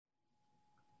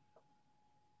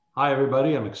Hi,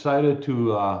 everybody. I'm excited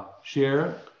to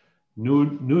share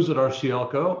new news at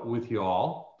RCLCO with you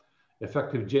all.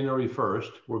 Effective January 1st,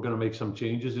 we're going to make some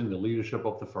changes in the leadership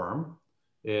of the firm,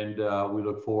 and we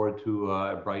look forward to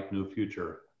a bright new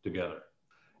future together.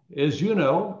 As you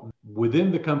know,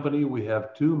 within the company, we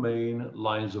have two main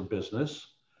lines of business.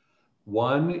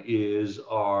 One is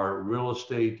our real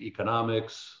estate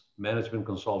economics, management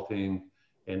consulting,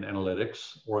 and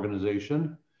analytics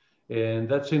organization. And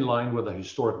that's in line with a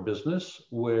historic business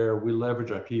where we leverage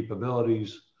our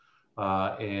capabilities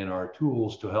and our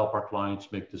tools to help our clients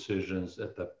make decisions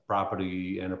at the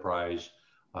property, enterprise,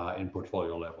 and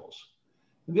portfolio levels.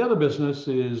 And the other business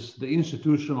is the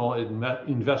institutional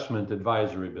investment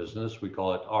advisory business. We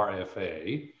call it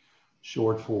RFA,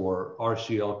 short for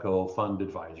RCLCO Fund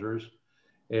Advisors.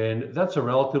 And that's a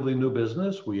relatively new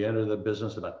business. We entered the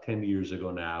business about 10 years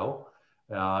ago now.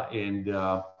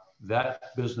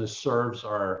 That business serves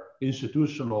our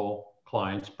institutional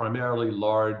clients, primarily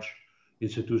large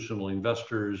institutional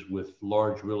investors with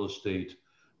large real estate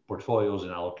portfolios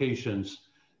and allocations,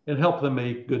 and help them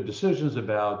make good decisions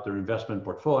about their investment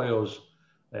portfolios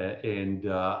and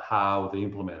how they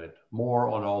implement it.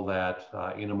 More on all that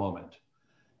in a moment.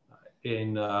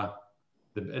 At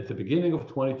the beginning of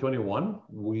 2021,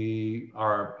 we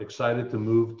are excited to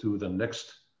move to the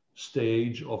next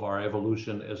stage of our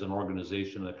evolution as an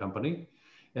organization and a company,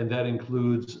 and that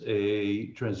includes a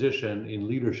transition in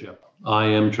leadership. I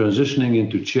am transitioning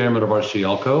into chairman of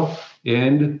RCLCO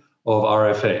and of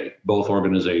RFA, both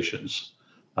organizations.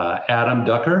 Adam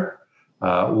Ducker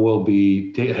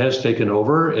has taken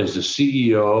over as the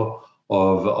CEO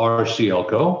of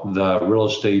RCLCO, the real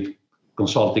estate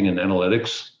consulting and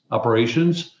analytics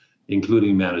operations,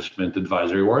 including management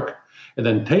advisory work. And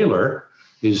then Taylor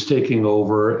is taking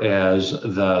over as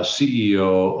the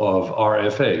CEO of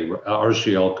RFA,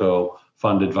 RCLCO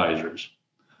Fund Advisors.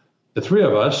 The three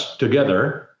of us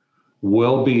together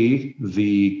will be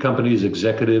the company's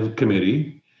executive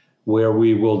committee, where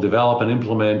we will develop and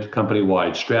implement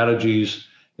company-wide strategies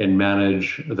and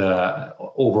manage the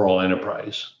overall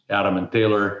enterprise. Adam and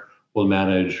Taylor will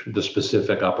manage the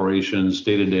specific operations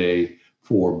day-to-day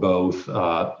for both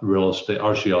real estate,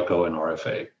 RCLCO and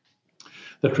RFA.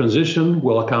 The transition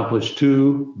will accomplish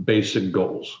two basic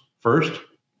goals. First,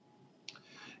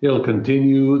 it'll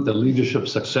continue the leadership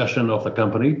succession of the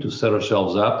company to set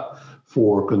ourselves up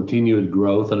for continued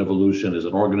growth and evolution as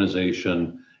an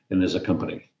organization and as a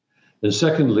company. And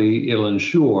secondly, it'll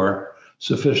ensure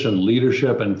sufficient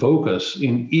leadership and focus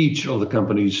in each of the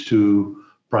company's two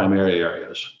primary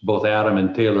areas. Both Adam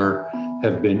and Taylor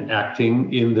have been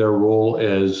acting in their role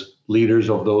as leaders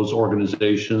of those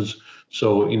organizations.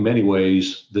 So in many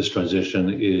ways, this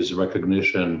transition is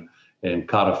recognition and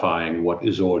codifying what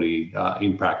is already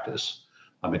in practice.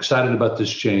 I'm excited about this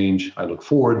change. I look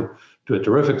forward to a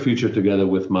terrific future together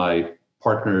with my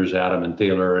partners, Adam and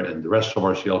Taylor, and the rest of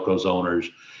RCLCO's owners,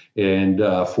 and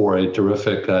for a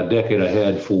terrific decade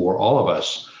ahead for all of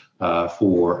us at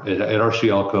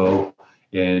RCLCO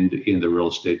and in the real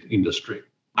estate industry.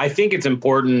 I think it's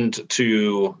important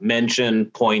to mention,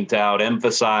 point out,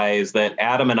 emphasize that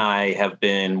Adam and I have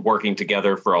been working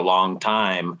together for a long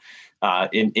time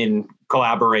in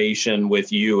collaboration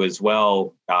with you as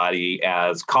well, Adi,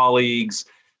 as colleagues.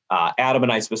 Adam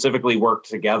and I specifically worked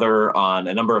together on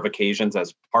a number of occasions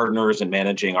as partners in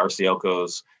managing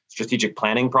RCLCO's strategic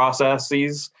planning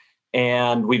processes.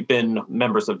 And we've been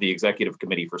members of the executive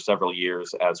committee for several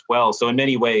years as well. So in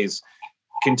many ways,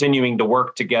 continuing to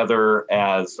work together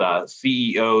as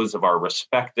CEOs of our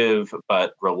respective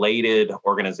but related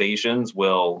organizations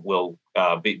will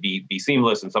be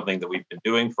seamless and something that we've been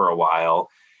doing for a while.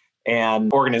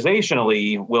 And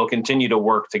organizationally, we'll continue to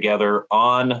work together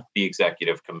on the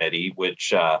executive committee,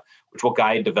 which will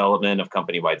guide development of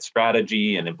company-wide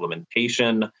strategy and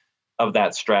implementation of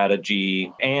that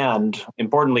strategy, and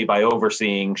importantly, by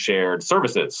overseeing shared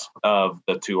services of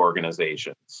the two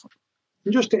organizations.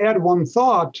 And just to add one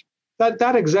thought,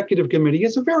 that executive committee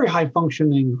is a very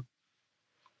high-functioning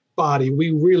body. We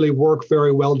really work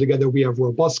very well together. We have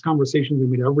robust conversations. We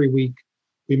meet every week.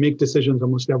 We make decisions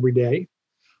almost every day.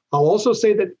 I'll also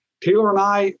say that Taylor and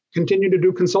I continue to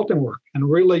do consulting work and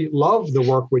really love the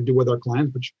work we do with our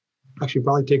clients, which actually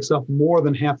probably takes up more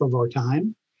than half of our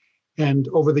time. And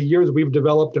over the years, we've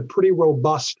developed a pretty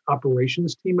robust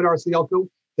operations team at RCLCO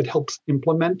that helps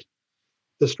implement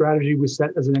the strategy we set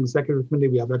as an executive committee.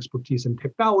 We have expertise in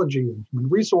technology and human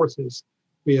resources.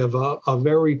 We have a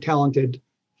very talented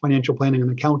financial planning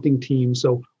and accounting team.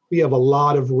 So we have a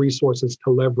lot of resources to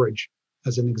leverage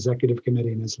as an executive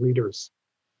committee and as leaders.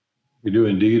 We do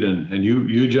indeed, and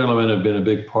you gentlemen have been a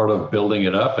big part of building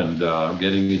it up and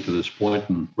getting it to this point,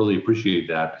 and really appreciate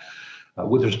that.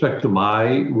 With respect to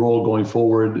my role going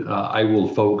forward, I will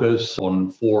focus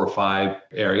on 4 or 5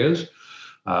 areas.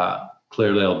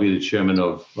 Clearly, I'll be the chairman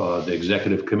of the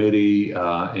executive committee,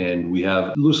 and we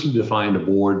have loosely defined a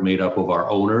board made up of our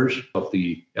owners of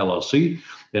the LLC,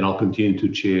 and I'll continue to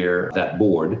chair that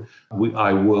board.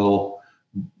 I will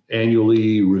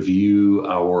annually review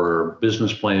our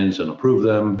business plans and approve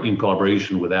them in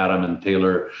collaboration with Adam and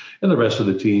Taylor, and the rest of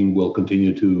the team will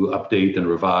continue to update and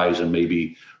revise and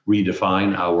maybe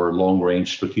redefine our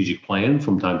long-range strategic plan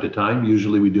from time to time.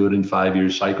 Usually we do it in 5-year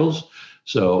cycles.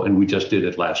 So, and we just did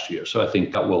it last year. So I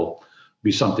think that will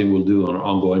be something we'll do on an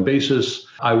ongoing basis.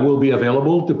 I will be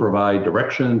available to provide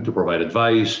direction, to provide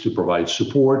advice, to provide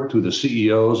support to the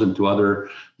CEOs and to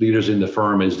other leaders in the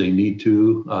firm as they need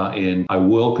to. And I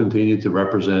will continue to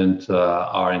represent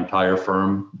our entire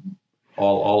firm,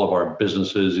 all of our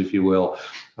businesses, if you will,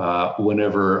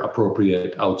 whenever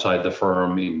appropriate outside the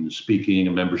firm in speaking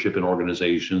and membership in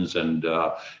organizations and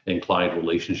client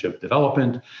relationship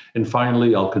development. And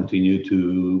finally, I'll continue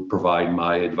to provide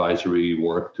my advisory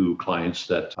work to clients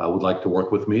that would like to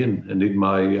work with me and need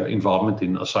my involvement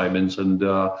in assignments and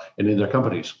in their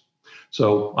companies.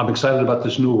 So I'm excited about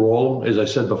this new role. As I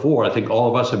said before, I think all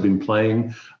of us have been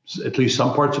playing at least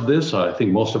some parts of this. I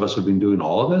think most of us have been doing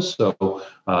all of this. So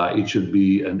it should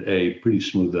be a pretty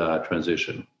smooth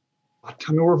transition.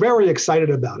 I mean, we're very excited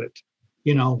about it.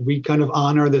 You know, we kind of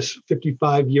honor this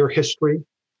 55-year history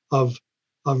of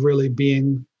really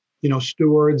being,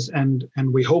 stewards and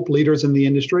we hope leaders in the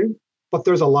industry. But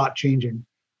there's a lot changing.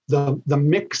 The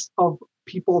mix of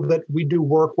people that we do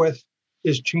work with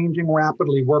is changing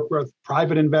rapidly. Work with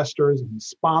private investors and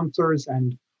sponsors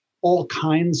and all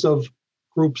kinds of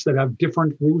groups that have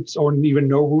different roots or even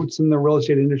no roots in the real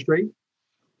estate industry.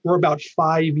 We're about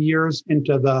 5 years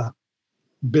into the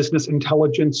business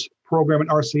intelligence program at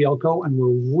RCLCO, and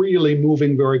we're really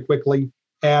moving very quickly,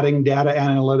 adding data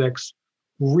analytics,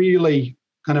 really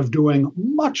kind of doing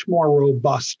much more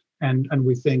robust and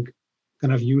we think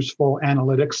kind of useful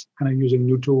analytics, kind of using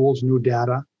new tools, new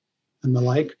data, and the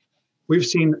like. We've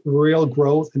seen real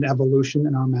growth and evolution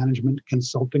in our management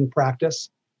consulting practice.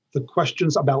 The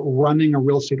questions about running a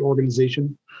real estate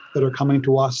organization that are coming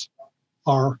to us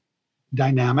are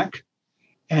dynamic.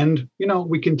 And,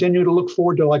 we continue to look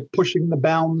forward to pushing the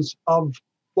bounds of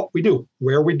what we do,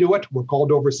 where we do it. We're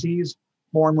called overseas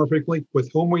more and more frequently,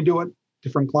 with whom we do it,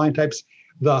 different client types,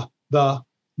 the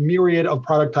myriad of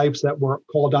product types that we're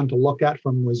called on to look at,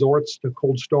 from resorts to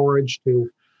cold storage to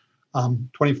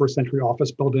 21st century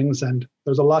office buildings. And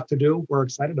there's a lot to do. We're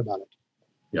excited about it.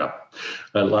 Yeah,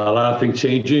 a lot of things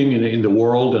changing in the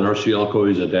world, and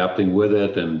RCLCO is adapting with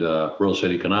it, and real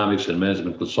estate economics and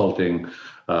management consulting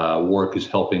work is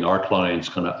helping our clients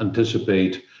kind of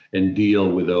anticipate and deal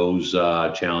with those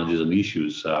challenges and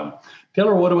issues.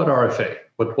 Taylor, what about RFA?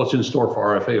 What's in store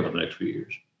for RFA over the next few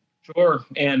years? Sure.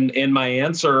 And my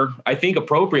answer, I think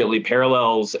appropriately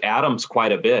parallels Adam's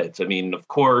quite a bit. I mean, of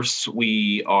course,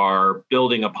 we are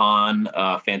building upon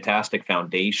a fantastic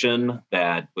foundation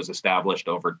that was established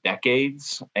over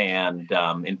decades, and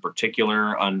in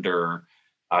particular under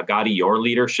Gadi, your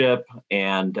leadership.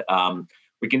 And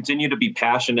we continue to be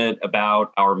passionate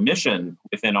about our mission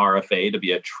within RFA to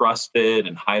be a trusted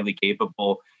and highly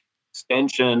capable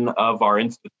extension of our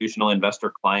institutional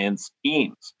investor clients'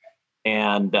 teams.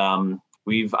 And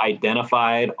we've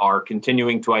are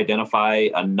continuing to identify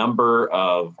a number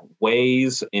of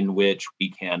ways in which we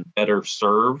can better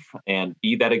serve and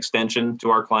be that extension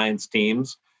to our clients'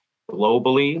 teams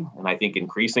globally, and I think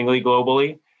increasingly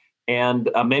globally. And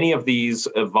many of these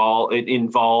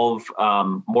involve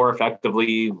more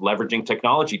effectively leveraging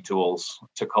technology tools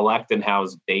to collect and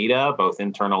house data, both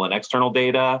internal and external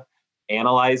data,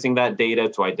 analyzing that data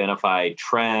to identify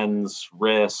trends,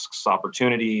 risks,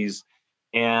 opportunities,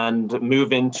 and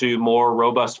move into more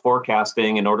robust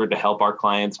forecasting in order to help our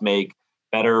clients make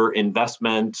better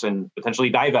investment and potentially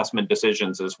divestment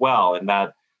decisions as well. And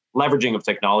that leveraging of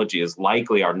technology is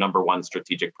likely our number one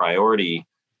strategic priority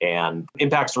and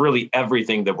impacts really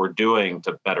everything that we're doing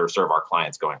to better serve our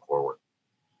clients going forward.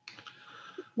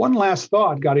 One last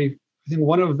thought, Gadi. I think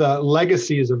one of the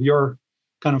legacies of your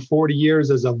kind of 40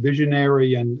 years as a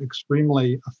visionary and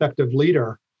extremely effective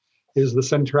leader is the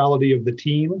centrality of the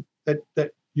team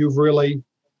that you've really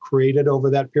created over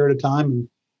that period of time. And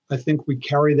I think we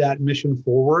carry that mission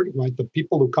forward, right? The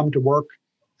people who come to work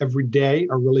every day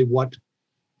are really what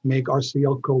make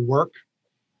RCLCO work.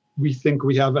 We think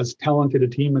we have as talented a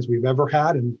team as we've ever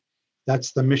had, and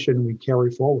that's the mission we carry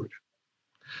forward.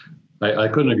 I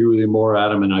couldn't agree with you more,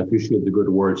 Adam, and I appreciate the good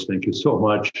words. Thank you so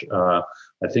much.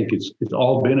 I think it's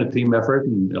all been a team effort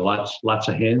and lots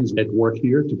of hands at work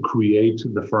here to create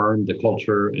the firm, the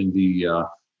culture, and the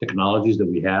technologies that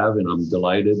we have. And I'm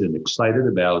delighted and excited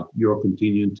about your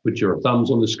continuing to put your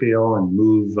thumbs on the scale and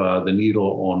move the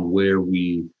needle on where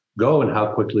we go and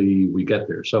how quickly we get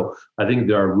there. So I think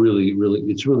there are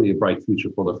it's really a bright future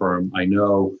for the firm. I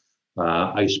know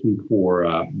I speak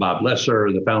for Bob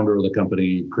Lesser, the founder of the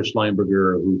company, Chris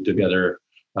Leinberger, who together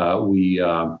we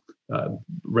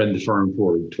ran the firm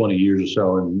for 20 years or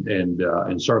so,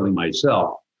 and certainly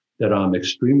myself, that I'm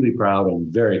extremely proud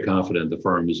and very confident the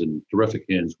firm is in terrific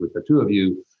hands with the two of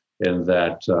you, and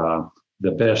that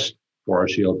the best for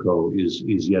RCLCO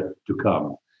is yet to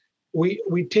come.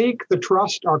 We take the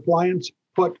trust our clients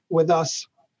put with us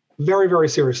very, very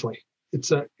seriously.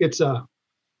 It's a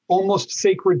almost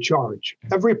sacred charge.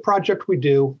 Every project we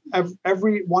do,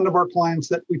 every one of our clients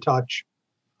that we touch,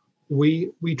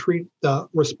 we treat the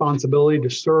responsibility to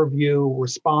serve you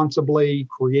responsibly,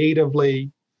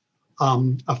 creatively,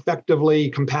 effectively,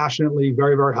 compassionately,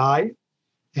 very, very high.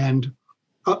 And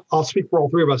I'll speak for all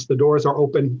three of us. The doors are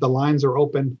open, the lines are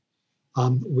open.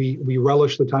 We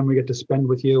relish the time we get to spend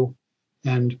with you,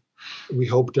 and we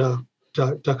hope to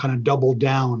kind of double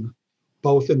down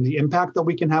both in the impact that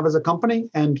we can have as a company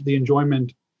and the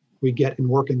enjoyment we get in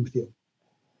working with you.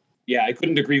 Yeah, I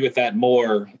couldn't agree with that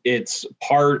more. It's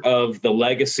part of the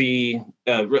legacy,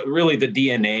 really the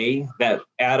DNA that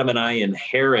Adam and I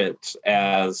inherit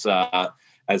as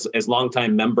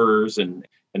longtime members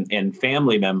and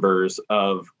family members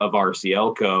of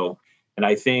RCLCO. And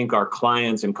I think our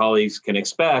clients and colleagues can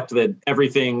expect that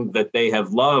everything that they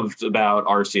have loved about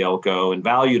RCLCO and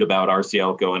valued about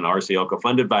RCLCO and RCLCO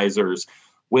Fund Advisors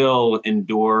will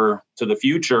endure to the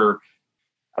future.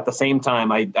 At the same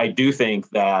time, I do think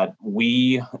that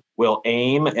we will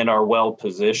aim and are well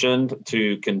positioned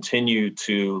to continue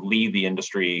to lead the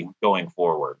industry going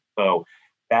forward. So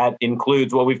that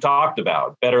includes what we've talked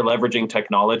about, better leveraging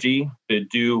technology to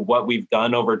do what we've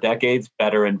done over decades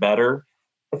better and better.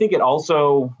 I think it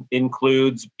also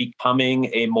includes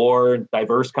becoming a more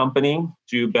diverse company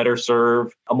to better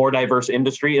serve a more diverse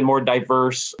industry and more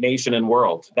diverse nation and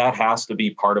world. That has to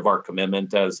be part of our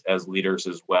commitment as leaders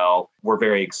as well. We're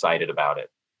very excited about it.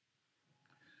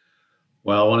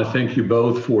 Well, I want to thank you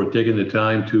both for taking the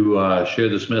time to share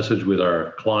this message with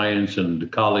our clients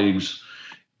and colleagues.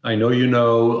 I know you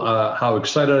know how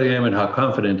excited I am and how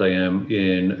confident I am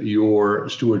in your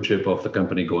stewardship of the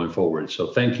company going forward. So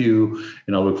thank you,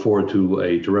 and I look forward to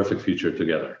a terrific future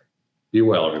together. Be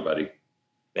well, everybody.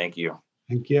 Thank you.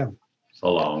 Thank you.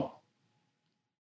 So long.